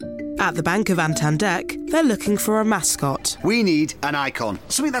At the Bank of Antandek, they're looking for a mascot. We need an icon.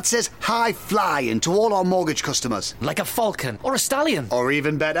 Something that says high flying to all our mortgage customers. Like a falcon or a stallion. Or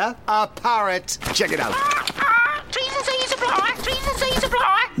even better, a parrot. Check it out.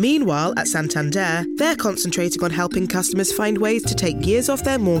 Meanwhile, at Santander, they're concentrating on helping customers find ways to take years off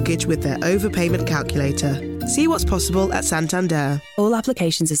their mortgage with their overpayment calculator. See what's possible at Santander. All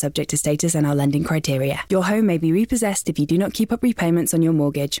applications are subject to status and our lending criteria. Your home may be repossessed if you do not keep up repayments on your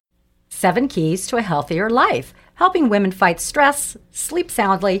mortgage. 7 keys to a healthier life, helping women fight stress, sleep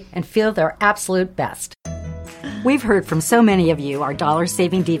soundly, and feel their absolute best. We've heard from so many of you, our Dollar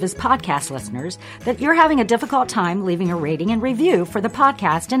Saving Divas podcast listeners, that you're having a difficult time leaving a rating and review for the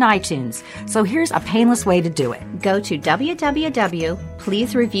podcast in iTunes. So here's a painless way to do it. Go to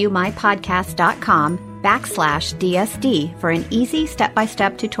www.pleasereviewmypodcast.com/DSD for an easy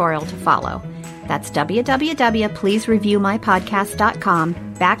step-by-step tutorial to follow. That's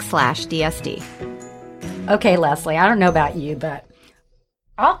www.pleasereviewmypodcast.com/DSD. Okay, Leslie, I don't know about you, but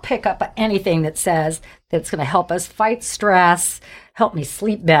I'll pick up anything that says that it's going to help us fight stress, help me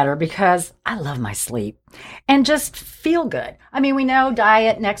sleep better, because I love my sleep, and just feel good. I mean, we know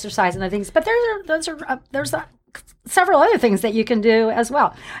diet and exercise and other things, but there's several other things that you can do as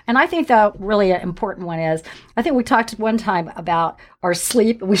well. And I think the really important one is, I think we talked one time about our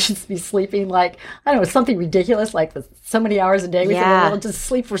sleep. We should be sleeping like, I don't know, something ridiculous, like so many hours a day. We think, well, we'll just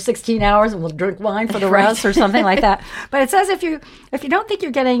sleep for 16 hours and we'll drink wine for the rest or something like that. But it says if you don't think you're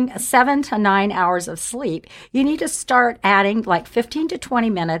getting 7 to 9 hours of sleep, you need to start adding like 15 to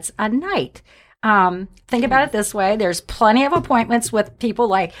 20 minutes a night. Think about it this way. There's plenty of appointments with people,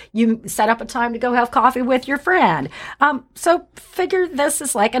 like you set up a time to go have coffee with your friend. So figure this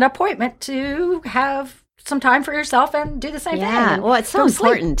is like an appointment to have some time for yourself and do the same thing. Yeah, well, it's so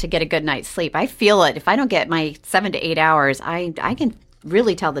important to get a good night's sleep. I feel it. If I don't get my 7 to 8 hours, I can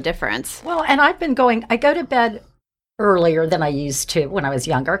really tell the difference. Well, and I go to bed earlier than I used to when I was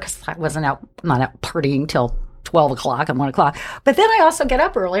younger, because I not out partying till 12 o'clock and 1 o'clock. But then I also get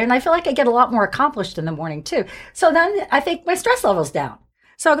up earlier, and I feel like I get a lot more accomplished in the morning too. So then I think my stress level's down.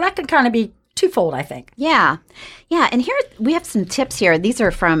 So that can kind of be twofold, I think. Yeah. Yeah. And here we have some tips here. These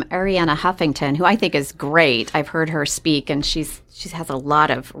are from Ariana Huffington, who I think is great. I've heard her speak, and she has a lot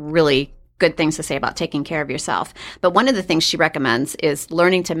of really good things to say about taking care of yourself. But one of the things she recommends is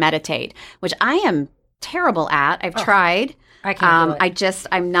learning to meditate, which I am terrible at. I've tried. I can't do it.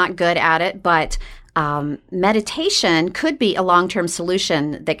 I'm not good at it, but meditation could be a long-term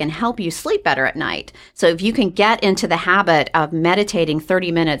solution that can help you sleep better at night. So if you can get into the habit of meditating 30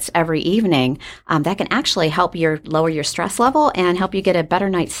 minutes every evening, that can actually help lower your stress level and help you get a better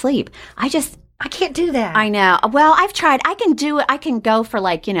night's sleep. I can't do that. I know. Well, I've tried. I can do it. I can go for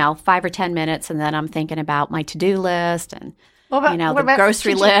 5 or 10 minutes, and then I'm thinking about my to-do list and the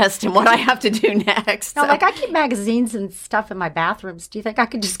grocery list and what I have to do next. No, I keep magazines and stuff in my bathrooms. Do you think I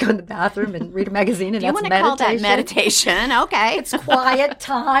could just go in the bathroom and read a magazine and that's meditation? You want to call that meditation? Okay. It's quiet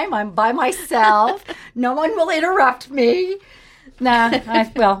time. I'm by myself. No one will interrupt me.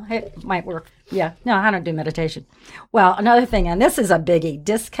 It might work. Yeah. No, I don't do meditation. Well, another thing, and this is a biggie,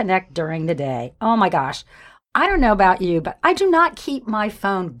 disconnect during the day. Oh my gosh. I don't know about you, but I do not keep my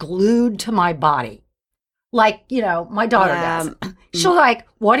phone glued to my body. Like, my daughter does. She'll why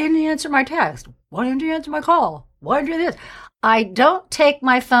didn't you answer my text? Why didn't you answer my call? Why didn't you do this? I don't take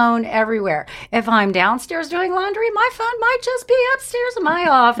my phone everywhere. If I'm downstairs doing laundry, my phone might just be upstairs in my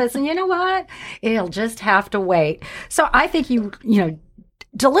office. And you know what? It'll just have to wait. So I think you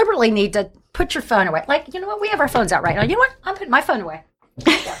deliberately need to put your phone away. Like, you know what? We have our phones out right now. You know what? I'm putting my phone away.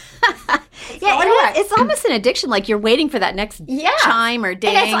 It's almost an addiction. Like you're waiting for that next chime or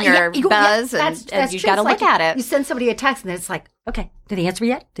ding or buzz, and you've got to look at it. You send somebody a text, and then it's like, okay, did he answer me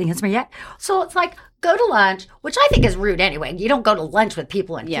yet? Did he answer me yet? So it's like, go to lunch, which I think is rude anyway. You don't go to lunch with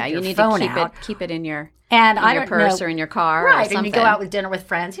people and keep your phone out. Keep it in your purse or in your car, right? Or something. And you go out with dinner with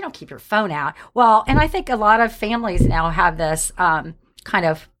friends. You don't keep your phone out. Well, and I think a lot of families now have this kind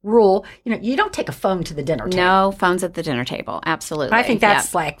of rule. You don't take a phone to the dinner table. No phones at the dinner table. Absolutely. I think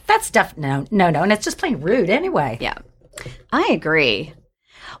that's no, and it's just plain rude anyway. Yeah, I agree.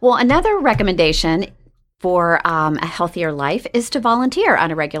 Well, another recommendation for a healthier life is to volunteer on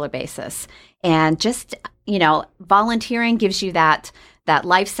a regular basis. And just, volunteering gives you that that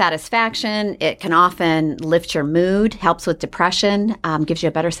life satisfaction. It can often lift your mood, helps with depression, gives you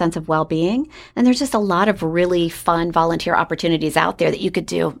a better sense of well-being. And there's just a lot of really fun volunteer opportunities out there that you could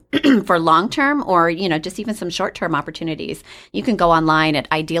do for long-term or, just even some short-term opportunities. You can go online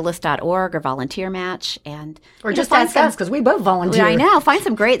at idealist.org or Volunteer Match or just ask us because we both volunteer. I know.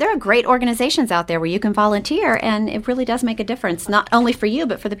 There are great organizations out there where you can volunteer, and it really does make a difference, not only for you,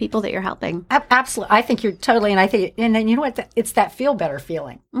 but for the people that you're helping. Absolutely. I think you're totally, and then you know what? It's that feel better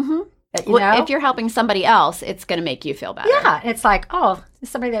feeling. Mm-hmm. If you're helping somebody else, it's going to make you feel better. Yeah. It's like,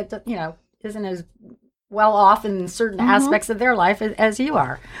 somebody that, isn't as well off in certain aspects of their life as you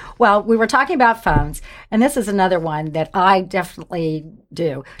are. Well, we were talking about phones, and this is another one that I definitely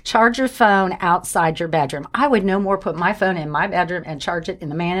do. Charge your phone outside your bedroom. I would no more put my phone in my bedroom and charge it in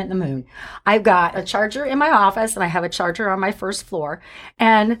the man in the moon. I've got a charger in my office, and I have a charger on my first floor,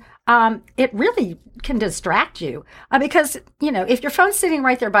 and it really can distract you because, if your phone's sitting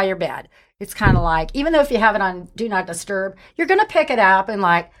right there by your bed, it's kind of like, even though if you have it on Do Not Disturb, you're going to pick it up and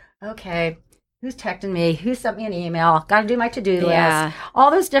like, okay, who's texting me? Who sent me an email? Got to do my to-do list.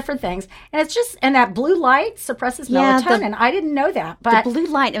 All those different things. And it's just, and that blue light suppresses melatonin. I didn't know that. But the blue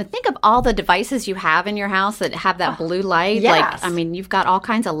light, and think of all the devices you have in your house that have that blue light. Yes. You've got all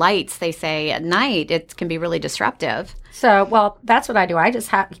kinds of lights, they say, at night. It can be really disruptive. So, well, that's what I do. I just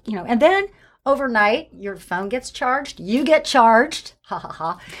have, and then overnight, your phone gets charged. You get charged. Ha, ha,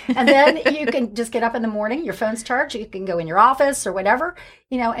 ha. And then you can just get up in the morning. Your phone's charged. You can go in your office or whatever,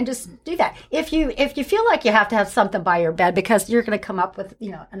 and just do that. If you feel like you have to have something by your bed because you're going to come up with,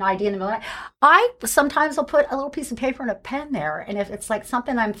 an idea in the middle of the night, I sometimes will put a little piece of paper and a pen there. And if it's like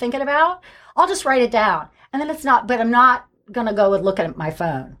something I'm thinking about, I'll just write it down. And then I'm not going to go and look at my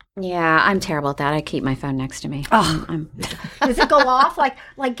phone. Yeah, I'm terrible at that. I keep my phone next to me. Does it go off? Like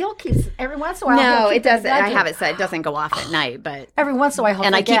Gil keeps every once in a while? No, it doesn't. I have it set. It doesn't go off at night, but every once in a while,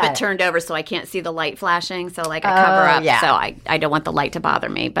 and I keep it turned over so I can't see the light flashing. So I cover up. Yeah. So I don't want the light to bother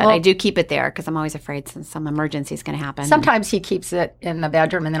me, but I do keep it there because I'm always afraid some emergency is going to happen. Sometimes he keeps it in the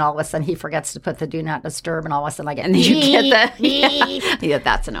bedroom, and then all of a sudden he forgets to put the Do Not Disturb, and all of a sudden I get and you get the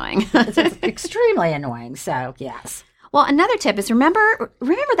that's annoying. It's extremely annoying. So yes. Well, another tip is remember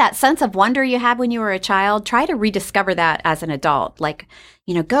that sense of wonder you had when you were a child. Try to rediscover that as an adult.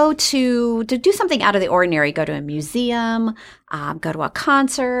 Go to do something out of the ordinary. Go to a museum, go to a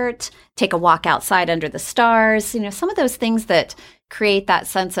concert, take a walk outside under the stars. Some of those things that create that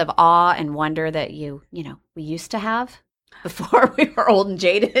sense of awe and wonder that we used to have before we were old and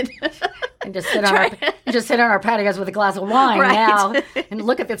jaded. And just sit on our patios with a glass of wine now and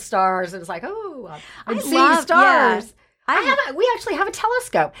look at the stars. And it's like, I'm seeing stars. Yeah. We actually have a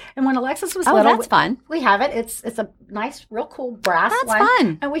telescope, and when Alexis was little, that's fun. We have it. It's a nice, real cool brass one. That's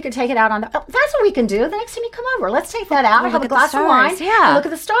fun, and we could take it out on the. That's what we can do. The next time you come over, let's take that out and have a glass of wine. Yeah, and look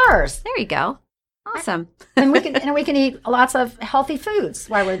at the stars. There you go. Awesome. and we can eat lots of healthy foods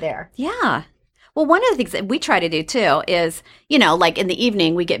while we're there. Yeah. Well, one of the things that we try to do too is, like in the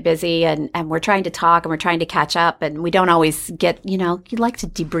evening we get busy and we're trying to talk and we're trying to catch up and we don't always get, you like to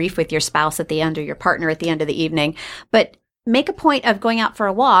debrief with your spouse at the end or your partner at the end of the evening, but make a point of going out for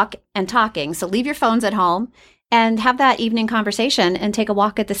a walk and talking. So leave your phones at home and have that evening conversation and take a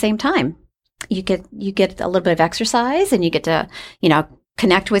walk at the same time. You get a little bit of exercise and you get to,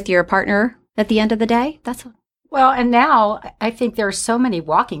 connect with your partner at the end of the day. Well, and now I think there are so many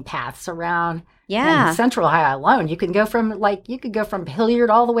walking paths around Central Ohio alone. You can go from Hilliard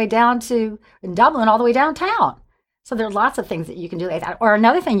all the way down to in Dublin all the way downtown. So there are lots of things that you can do like that. Or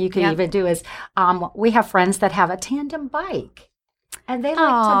another thing you can even do is we have friends that have a tandem bike, and they like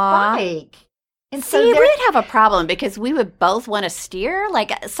to bike. And so we'd have a problem because we would both want to steer.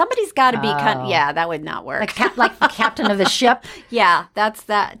 Like somebody's got to be that would not work. Like the captain of the ship. Yeah, that's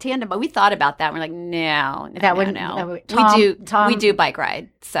that tandem. But we thought about that. We're like, no. We do bike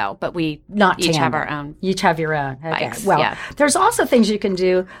ride. So, but we not each tandem. have our own. You each have your own. Okay. Bikes. Well, there's also things you can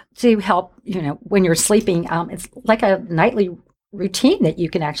do to help. When you're sleeping, it's like a nightly routine that you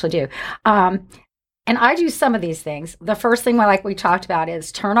can actually do. And I do some of these things. The first thing, like we talked about,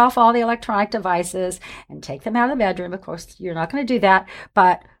 is turn off all the electronic devices and take them out of the bedroom. Of course, you're not going to do that,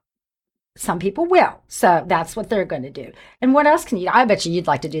 but some people will. So that's what they're going to do. And what else can you do? I bet you'd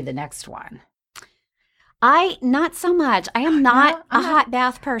like to do the next one. Not so much. I am not a hot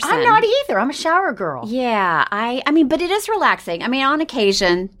bath person. I'm not either. I'm a shower girl. Yeah. I mean, but it is relaxing. I mean, on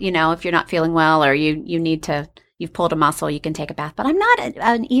occasion, if you're not feeling well or you've pulled a muscle, you can take a bath. But I'm not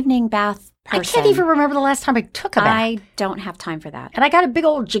an evening bath person. I can't even remember the last time I took a bath. I don't have time for that. And I got a big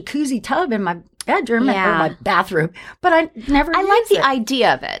old jacuzzi tub in my bedroom or my bathroom, but I never I like use the it.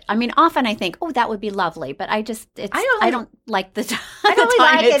 idea of it. I mean, often I think, oh, that would be lovely, but I don't like the time, I don't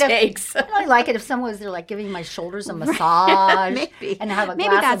time really it like takes. I really like it if someone was there, like giving my shoulders a massage, Maybe. and have a Maybe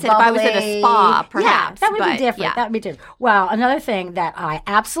glass that's of it if I bubbly. was at a spa, perhaps. Yeah, that would but, be different. yeah. That would be different. Well, another thing that I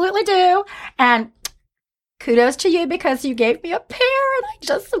absolutely do, and kudos to you because you gave me a pair, and I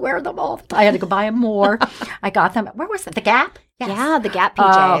just wear them all the time. I had to go buy them more. I got them. Where was it? The Gap. Yes. Yeah, the Gap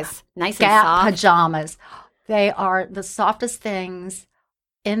PJs. Nice and Gap soft. pajamas. They are the softest things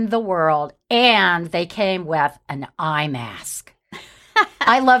in the world, and they came with an eye mask.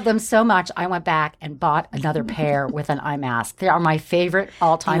 I love them so much. I went back and bought another pair with an eye mask. They are my favorite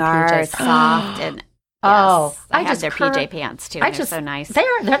all-time They are PJs. soft and yes, Oh, I have their PJ pants too. They're so nice.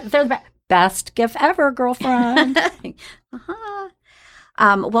 They're the best gift ever, girlfriend.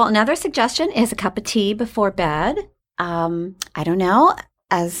 Well, another suggestion is a cup of tea before bed. I don't know.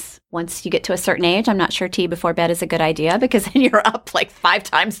 As once you get to a certain age, I'm not sure tea before bed is a good idea because then you're up like 5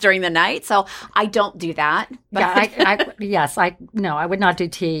 times during the night. So I don't do that. But I would not do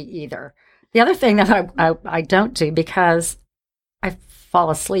tea either. The other thing that I don't do because I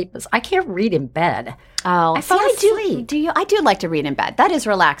fall asleep is I can't read in bed. Oh, I fall asleep. I do like to read in bed. That is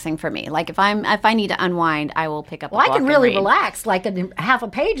relaxing for me. Like if I need to unwind, I will pick up a book I can and really read. relax like half a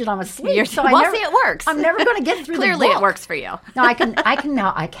page and I'm asleep. See, it works. I'm never going to get through Clearly, the book. it works for you. No, I can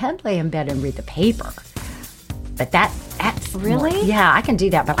lay in bed and read the paper. But that's Really? more, yeah, I can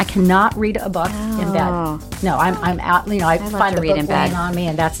do that, but I cannot read a book in bed. No, I'm out. I love find to the read book in bed. laying on me,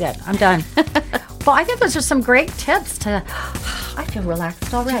 and that's it. I'm done. Well, I think those are some great tips to. I feel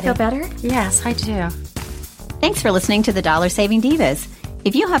relaxed already. Do you feel better? Yes, I do. Thanks for listening to the Dollar Saving Divas.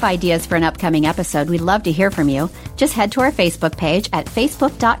 If you have ideas for an upcoming episode, we'd love to hear from you. Just head to our Facebook page at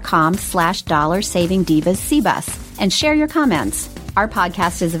facebook.com/DollarSavingDivasCBus and share your comments. Our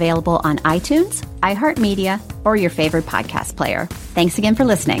podcast is available on iTunes, iHeartMedia, or your favorite podcast player. Thanks again for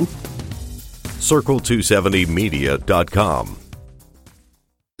listening. Circle270media.com.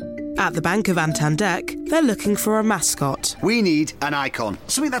 At the Bank of Antandek, they're looking for a mascot. We need an icon.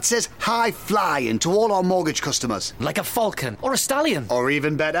 Something that says high flying to all our mortgage customers. Like a falcon or a stallion. Or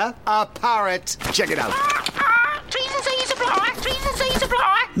even better, a parrot. Check it out.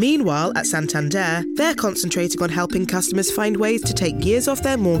 Meanwhile, at Santander, they're concentrating on helping customers find ways to take years off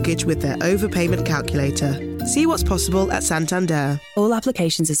their mortgage with their overpayment calculator. See what's possible at Santander. All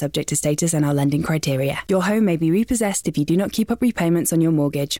applications are subject to status and our lending criteria. Your home may be repossessed if you do not keep up repayments on your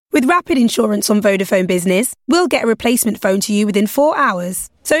mortgage. With Rapid Insurance on Vodafone Business, we'll get a replacement phone to you within 4 hours.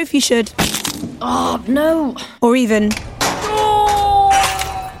 So if you should... Oh, no. Or even...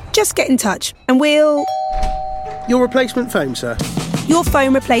 Just get in touch and we'll... Your replacement phone, sir. Your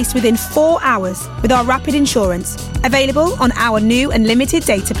phone replaced within 4 hours with our Rapid Insurance. Available on our new and limited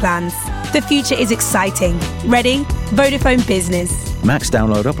data plans. The future is exciting. Ready? Vodafone Business. Max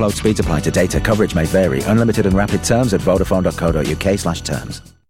download upload speeds apply to data. Coverage may vary. Unlimited and rapid terms at vodafone.co.uk/terms.